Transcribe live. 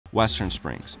Western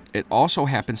Springs. It also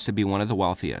happens to be one of the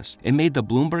wealthiest. It made the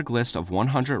Bloomberg list of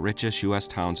 100 richest U.S.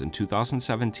 towns in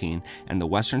 2017, and the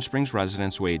Western Springs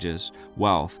residents' wages,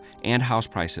 wealth, and house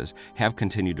prices have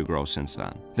continued to grow since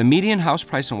then. The median house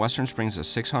price in Western Springs is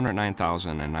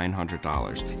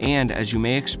 $609,900, and as you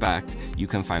may expect, you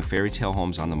can find fairy tale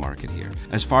homes on the market here.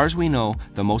 As far as we know,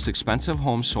 the most expensive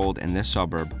home sold in this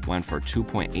suburb went for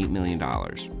 $2.8 million.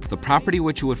 The property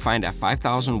which you would find at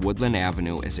 5000 Woodland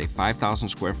Avenue is a 5,000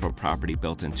 square foot property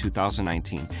built in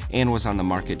 2019 and was on the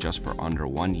market just for under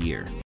 1 year.